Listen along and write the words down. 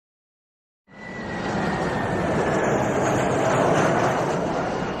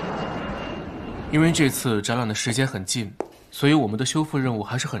因为这次展览的时间很近，所以我们的修复任务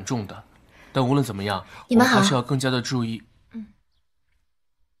还是很重的。但无论怎么样，你们好，我们还是要更加的注意。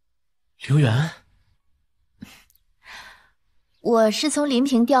刘媛，我是从临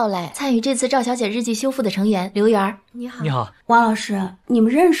平调来参与这次赵小姐日记修复的成员刘媛。你好，你好，王老师，你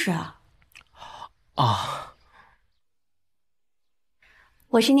们认识啊？啊，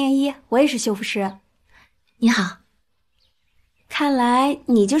我是念一，我也是修复师。你好，看来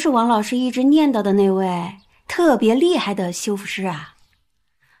你就是王老师一直念叨的那位特别厉害的修复师啊。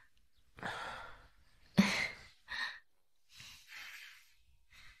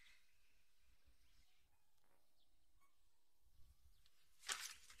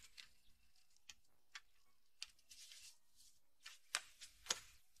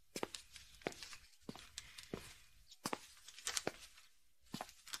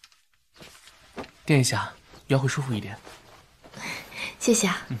垫一下，腰会舒服一点。谢谢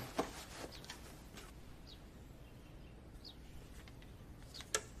啊。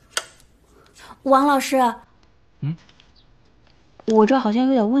王老师，我这好像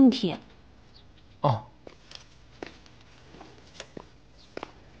有点问题。哦，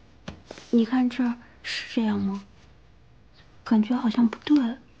你看这儿是这样吗？感觉好像不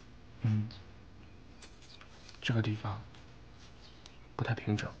对。这个地方不太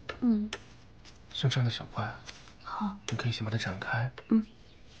平整。像这样的小块，好，你可以先把它展开，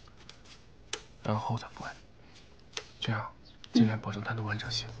然后再补，这样尽量保证它的完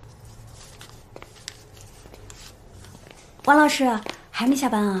整性。王老师还没下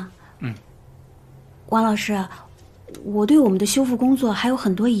班啊？王老师，我对我们的修复工作还有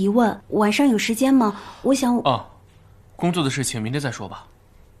很多疑问，晚上有时间吗？我想工作的事情明天再说吧。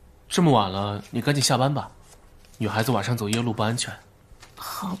这么晚了，你赶紧下班吧。女孩子晚上走夜路不安全。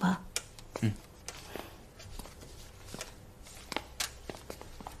好吧。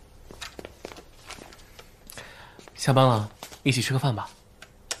下班了，一起吃个饭吧。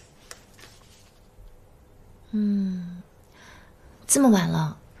这么晚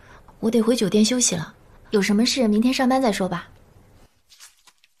了，我得回酒店休息了。有什么事明天上班再说吧。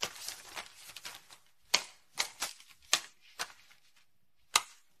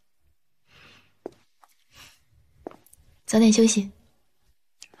早点休息。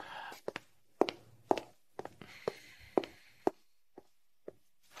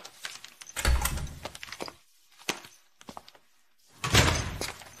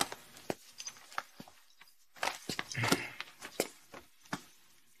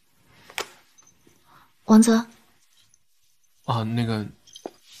王泽，那个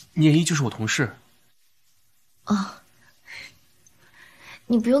聂一就是我同事。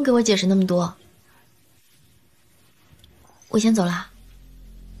你不用给我解释那么多，我先走了。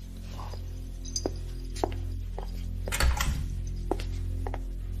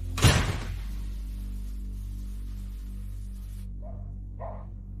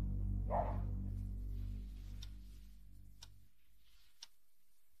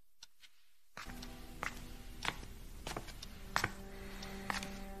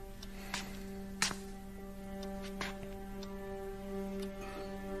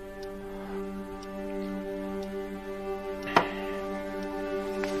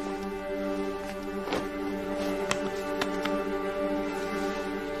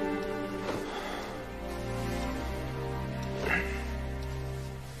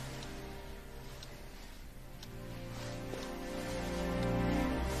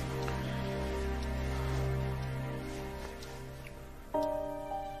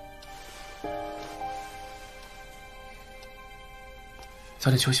早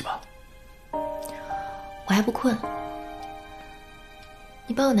点休息吧。我还不困，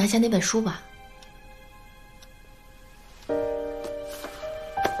你帮我拿下那本书吧。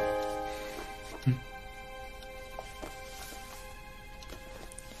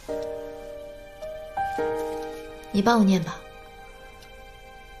你帮我念吧。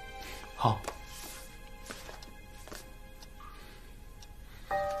好。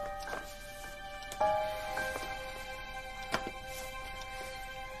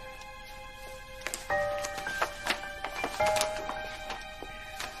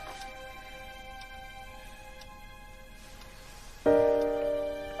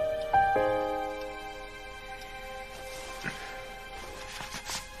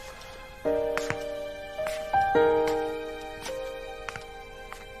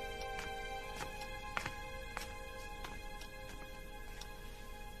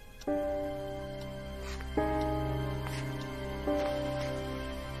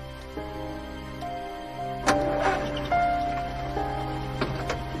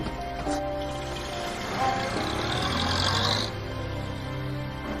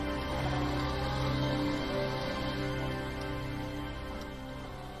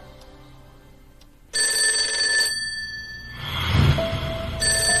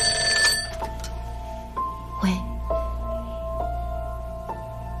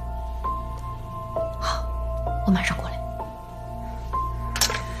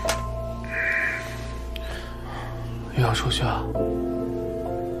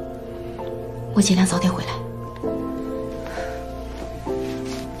我尽量早点回来。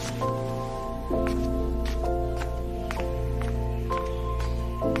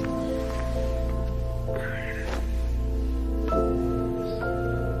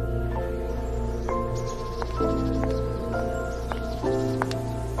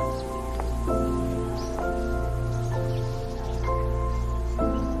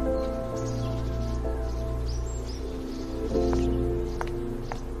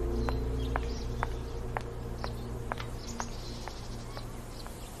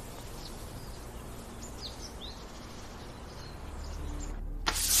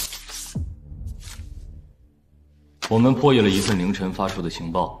我们破译了一份凌晨发出的情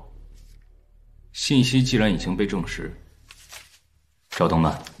报，信息既然已经被证实，赵登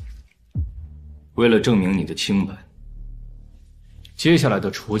曼，为了证明你的清白，接下来的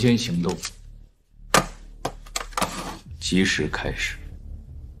锄奸行动即时开始。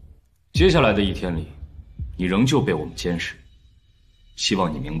接下来的一天里，你仍旧被我们监视，希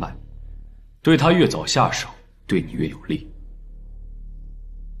望你明白，对他越早下手，对你越有利。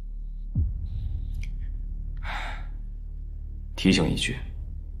提醒一句，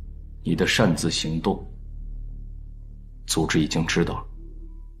你的擅自行动，组织已经知道了，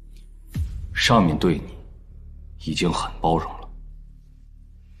上面对你已经很包容了。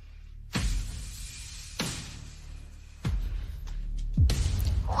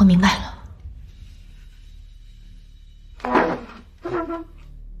我明白了。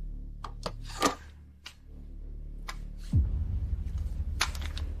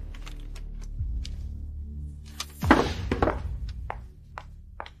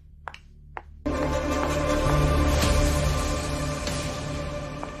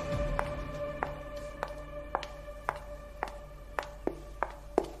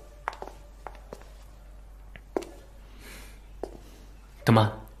登曼，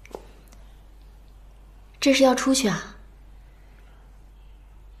这是要出去啊？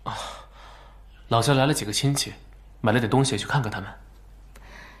老家来了几个亲戚，买了点东西去看看他们。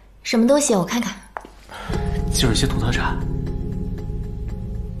什么东西？我看看。就是一些土特产。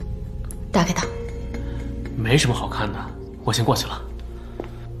打开它。没什么好看的，我先过去了。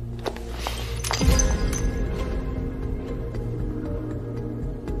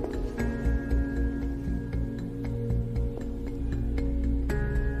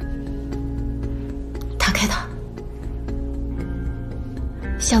打开它。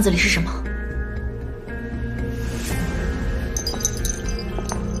箱子里是什么？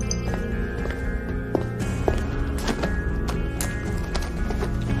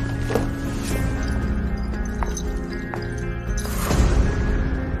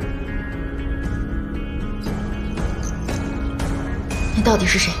你到底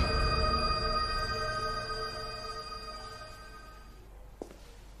是谁？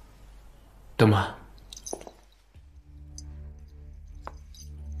登曼，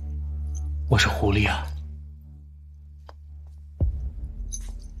我是狐狸啊。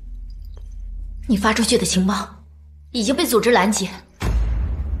你发出去的情报已经被组织拦截，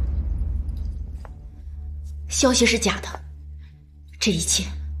消息是假的，这一切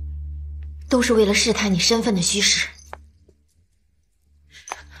都是为了试探你身份的虚实。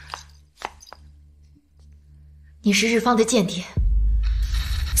你是日方的间谍，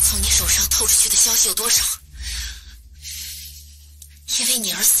从你手上透出去的消息有多少？因为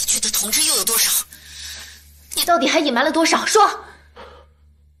你而死去的同志又有多少？你到底还隐瞒了多少？说！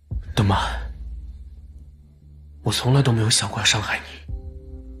登曼，我从来都没有想过要伤害你。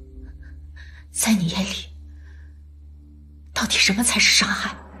在你眼里，到底什么才是伤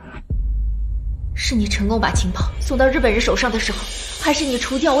害？是你成功把情报送到日本人手上的时候，还是你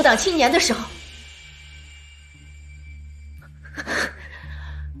除掉我党青年的时候？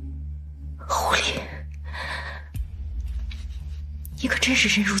狐狸，你可真是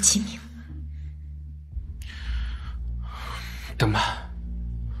人如其名。登曼，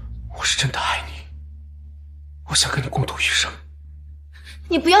我是真的爱你，我想跟你共度余生。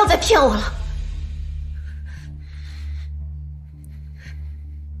你不要再骗我了。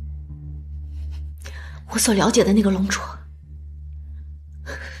我所了解的那个龙卓，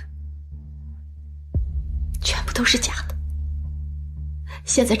全部都是假的。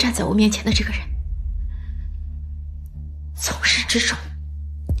现在站在我面前的这个人，从始至终，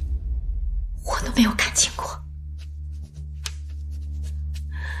我都没有看清过。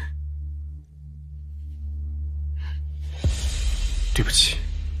对不起。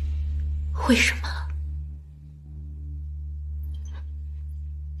为什么？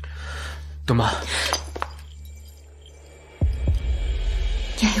登曼，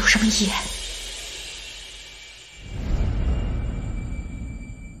你还有什么遗言？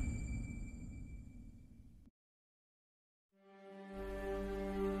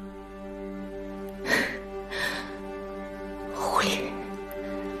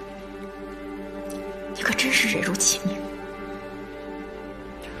如其名。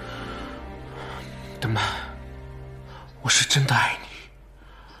登曼，我是真的爱你，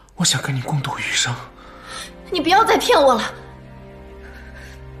我想跟你共度余生。你不要再骗我了！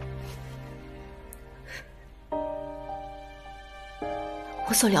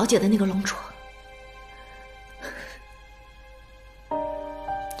我所了解的那个龙卓，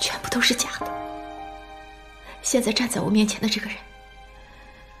全部都是假的。现在站在我面前的这个人，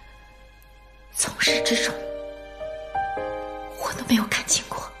从始至终，我都没有看清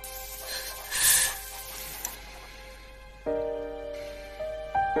过。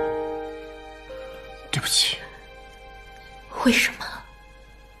对不起。为什么？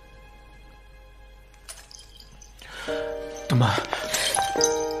登曼，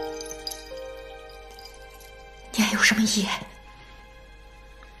你还有什么遗言？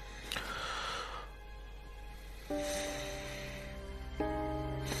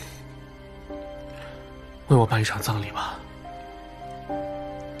为我办一场葬礼吧。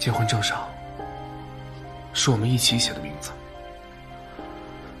结婚证上是我们一起写的名字，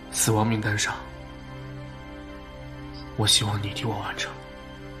死亡名单上，我希望你替我完成。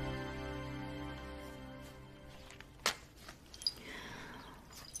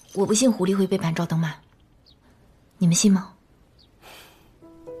我不信狐狸会背叛赵登曼，你们信吗？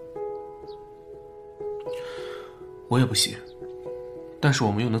我也不信，但是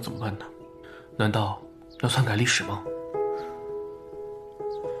我们又能怎么办呢？难道要篡改历史吗？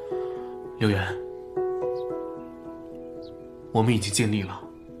刘媛，我们已经尽力了，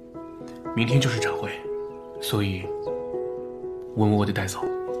明天就是展会，所以文物我得带走。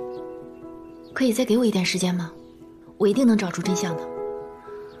可以再给我一点时间吗？我一定能找出真相的。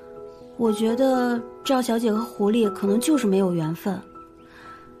我觉得赵小姐和狐狸可能就是没有缘分。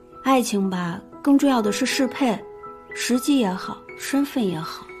爱情吧，更重要的是适配，时机也好，身份也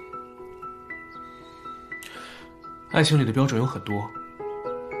好。爱情里的标准有很多，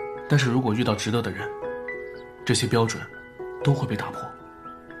但是如果遇到值得的人，这些标准都会被打破。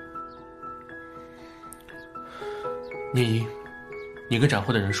聂一，你跟展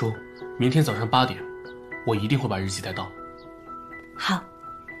会的人说，明天早上8点，我一定会把日记带到。好。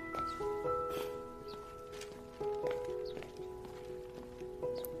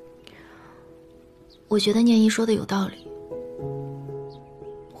我觉得念一说的有道理，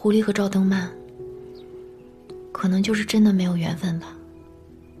狐狸和赵登曼可能就是真的没有缘分吧，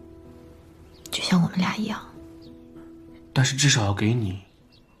就像我们俩一样。但是至少要给你，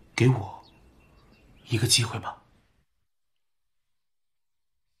给我一个机会吧。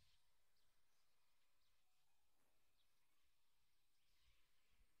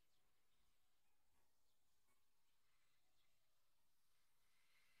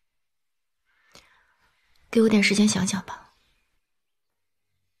给我点时间想想吧。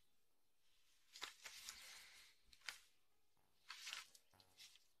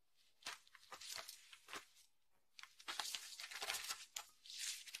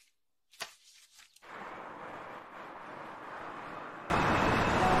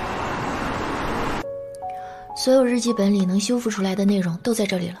所有日记本里能修复出来的内容都在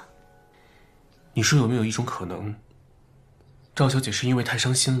这里了。你说有没有一种可能，赵小姐是因为太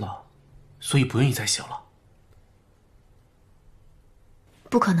伤心了，所以不愿意再写了？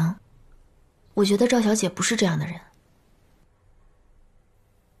不可能，我觉得赵小姐不是这样的人。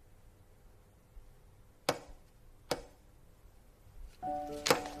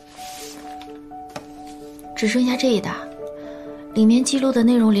只剩下这一沓，里面记录的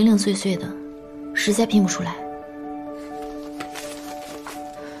内容零零碎碎的，实在拼不出来。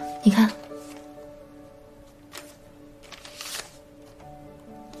你看，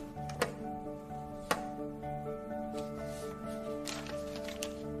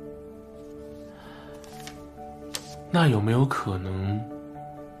那有没有可能，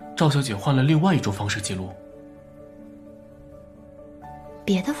赵小姐换了另外一种方式记录？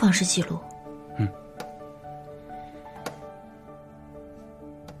别的方式记录？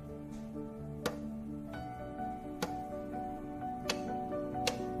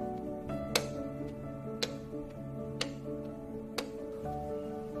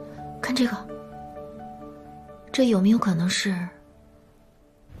看这个，这有没有可能是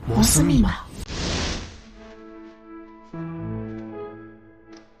摩斯密码？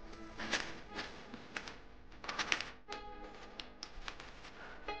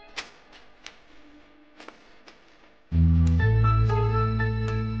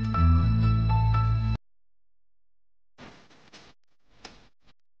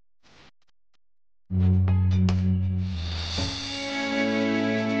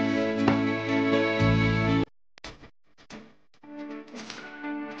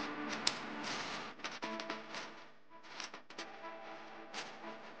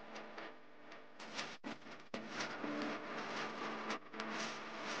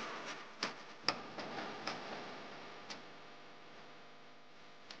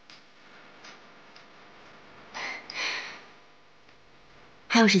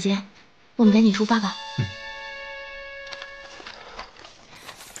有时间，我们赶紧出发吧。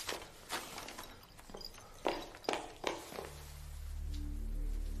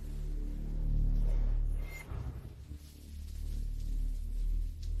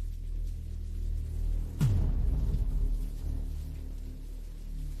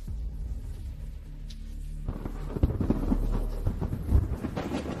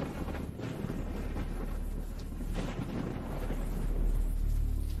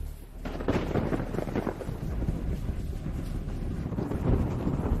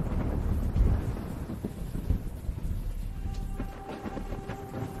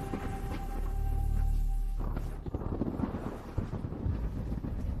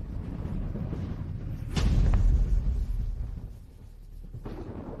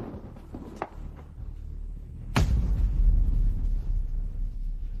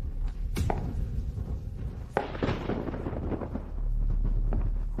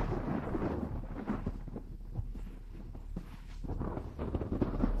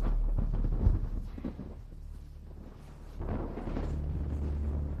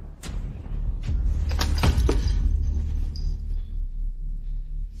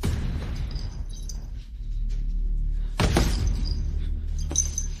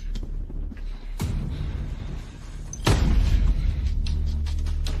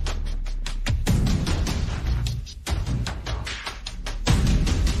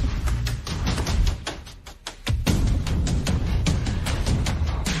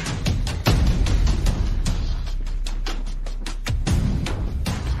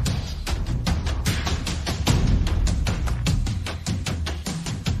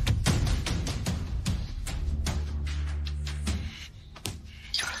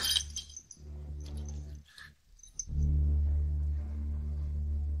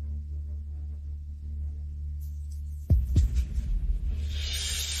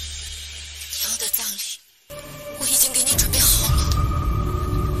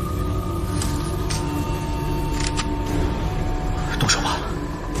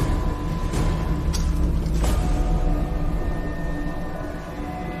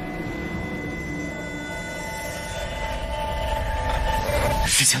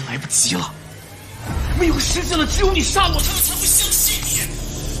时间来不及了，没有时间了，只有你杀我，他们才会相信你。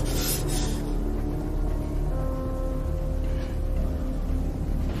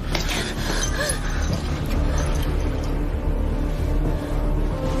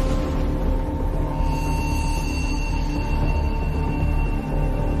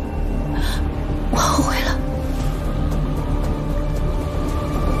我后悔了，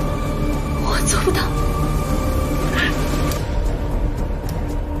我做不到。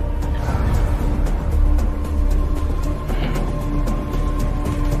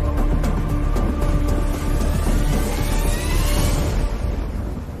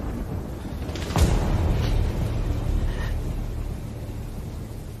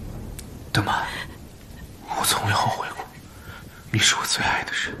德曼，我从未后悔过，你是我最爱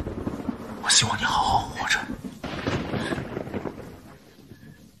的人，我希望你好好活着。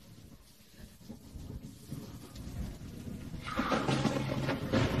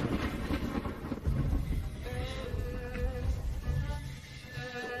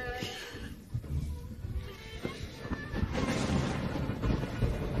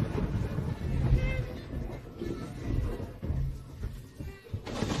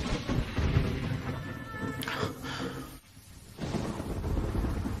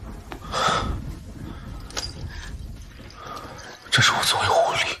这是我作为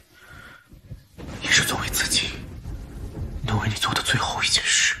狐狸，也是作为自己，能为你做的最后一件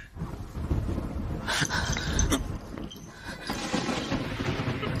事。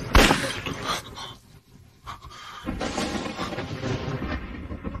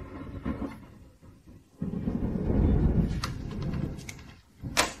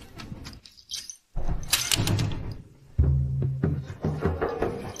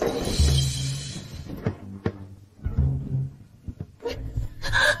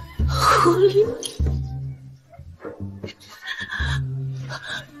狐狸，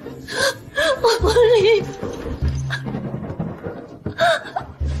狐狸，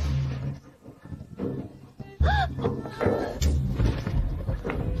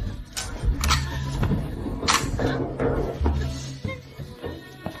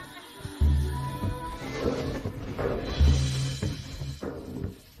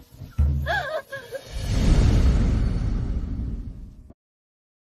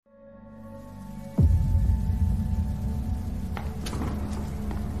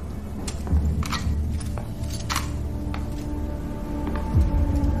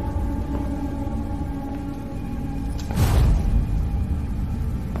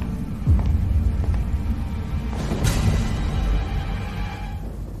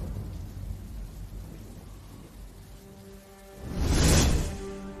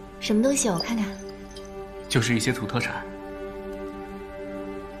什么东西？我看看。就是一些土特产。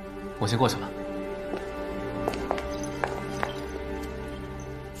我先过去了。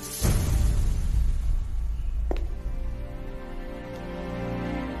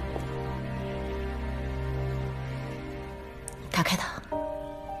打开它。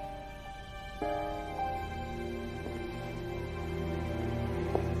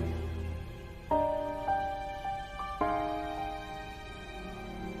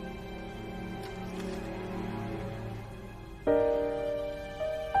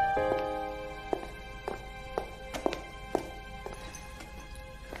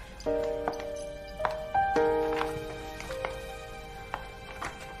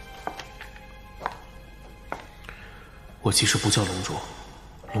我其实不叫龙卓，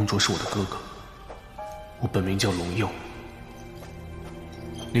龙卓是我的哥哥，我本名叫龙佑。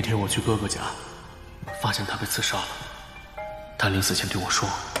那天我去哥哥家，发现他被刺杀了。他临死前对我说，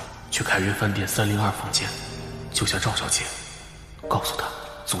去凯悦饭店302房间救下赵小姐，告诉她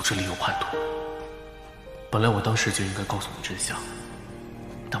组织里有叛徒。本来我当时就应该告诉你真相，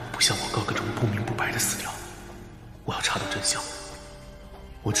但我不像我哥哥这么不明不白的死掉，我要查到真相。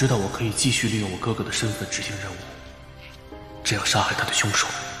我知道我可以继续利用我哥哥的身份执行任务，这样杀害他的凶手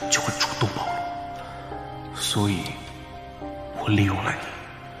就会主动暴露。所以，我利用了你，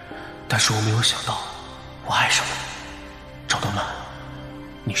但是我没有想到，我爱上了你。赵德曼，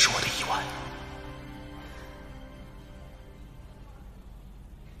你是我的意外。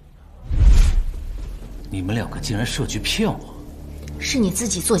你们两个竟然设局骗我！是你自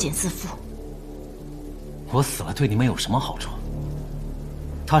己作茧自缚。我死了对你们有什么好处？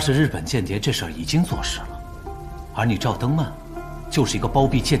他是日本间谍这事儿已经坐实了，而你赵登曼就是一个包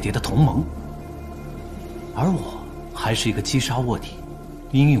庇间谍的同盟，而我还是一个击杀卧底、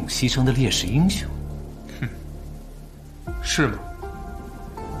英勇牺牲的烈士英雄。哼，是吗？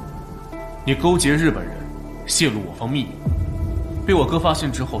你勾结日本人，泄露我方秘密，被我哥发现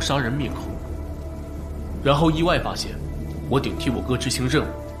之后杀人灭口，然后意外发现我顶替我哥执行任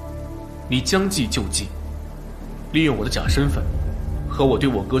务，你将计就计，利用我的假身份和我对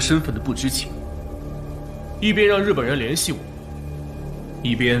我哥身份的不知情，一边让日本人联系我，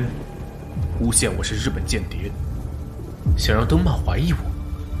一边诬陷我是日本间谍，想让登曼怀疑我，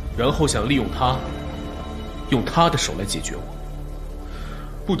然后想利用他，用他的手来解决我。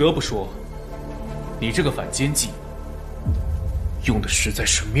不得不说，你这个反间计用的实在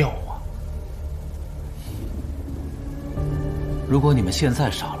是妙啊！如果你们现在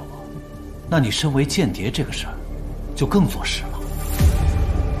杀了我，那你身为间谍这个事儿就更坐实了。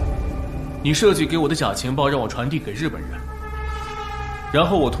你设计给我的假情报让我传递给日本人，然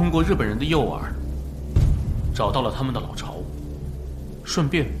后我通过日本人的诱饵找到了他们的老巢，顺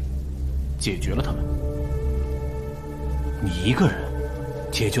便解决了他们。你一个人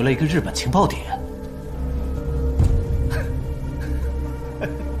解决了一个日本情报点？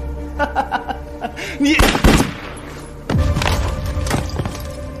你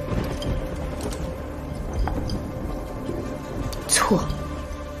错，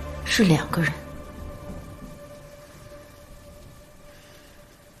是2个人。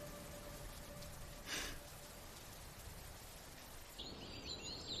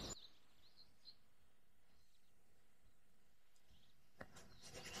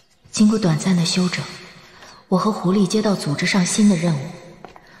经过短暂的休整，我和狐狸接到组织上新的任务，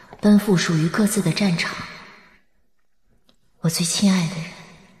奔赴属于各自的战场。我最亲爱的人，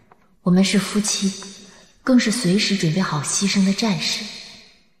我们是夫妻，更是随时准备好牺牲的战士。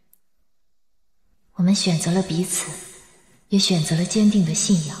我们选择了彼此，也选择了坚定的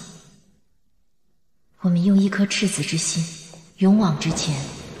信仰。我们用一颗赤子之心，勇往直前，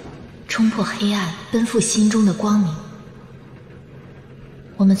冲破黑暗，奔赴心中的光明。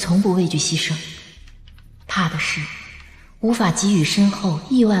我们从不畏惧牺牲，怕的是无法给予身后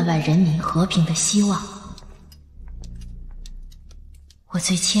亿万万人民和平的希望。我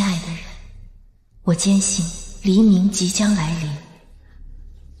最亲爱的人，我坚信黎明即将来临，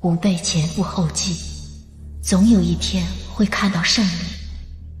吾辈前赴后继，总有一天会看到胜利。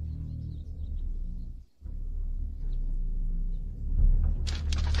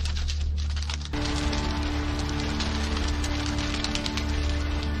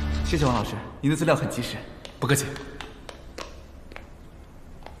谢谢王老师，您的资料很及时。不客气。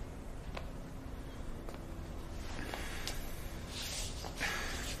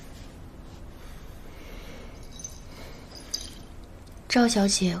赵小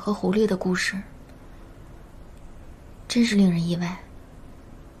姐和狐狸的故事真是令人意外。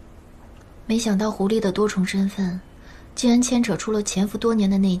没想到狐狸的多重身份竟然牵扯出了潜伏多年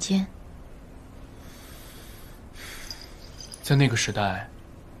的内奸。在那个时代，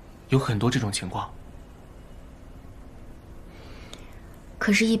有很多这种情况。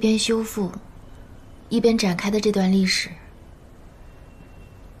可是，一边修复，一边展开的这段历史，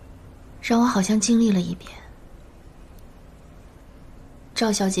让我好像经历了一遍。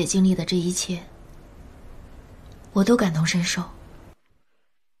赵小姐经历的这一切，我都感同身受。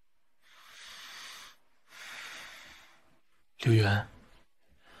刘媛，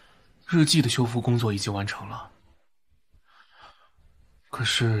日记的修复工作已经完成了，可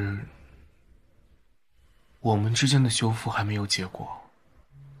是我们之间的修复还没有结果，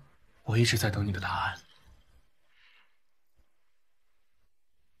我一直在等你的答案。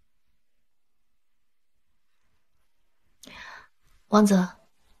王泽，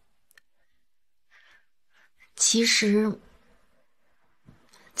其实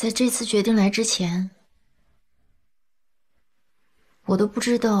在这次决定来之前，我都不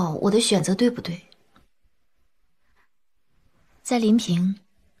知道我的选择对不对。在临平，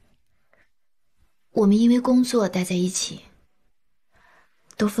我们因为工作待在一起，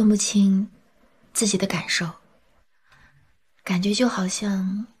都分不清自己的感受，感觉就好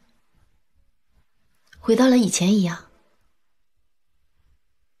像回到了以前一样。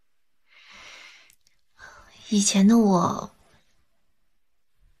以前的我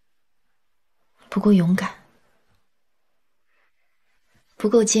不够勇敢，不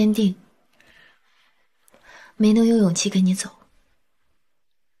够坚定，没能有勇气跟你走。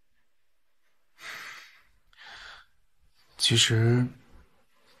其实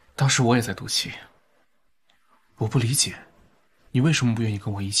当时我也在赌气，我不理解你为什么不愿意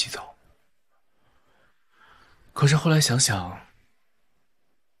跟我一起走。可是后来想想，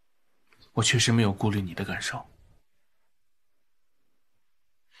我确实没有顾虑你的感受。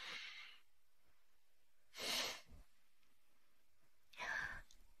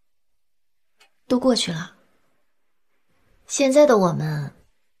都过去了，现在的我们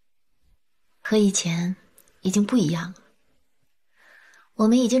和以前已经不一样了。我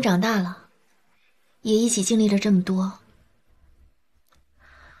们已经长大了，也一起经历了这么多。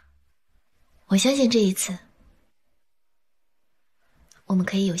我相信这一次，我们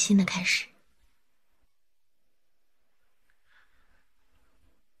可以有新的开始。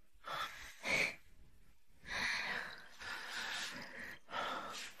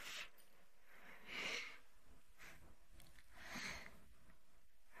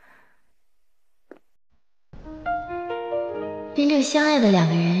真正相爱的两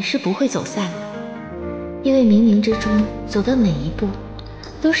个人是不会走散的，因为冥冥之中走的每一步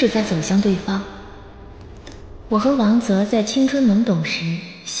都是在走向对方。我和王泽在青春懵懂时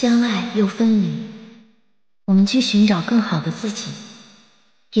相爱又分离，我们去寻找更好的自己，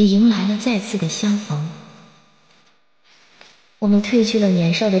也迎来了再次的相逢。我们褪去了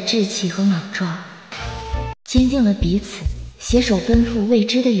年少的稚气和莽撞，坚定了彼此携手奔赴未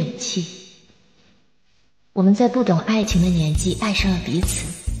知的勇气。我们在不懂爱情的年纪爱上了彼此，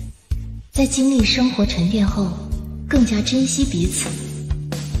在经历生活沉淀后更加珍惜彼此。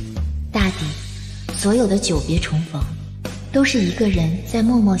大抵所有的久别重逢，都是一个人在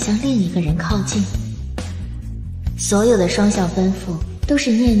默默向另一个人靠近，所有的双向奔赴都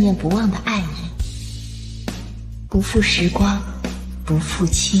是念念不忘的爱意。不负时光，不负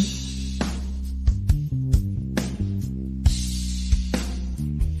卿。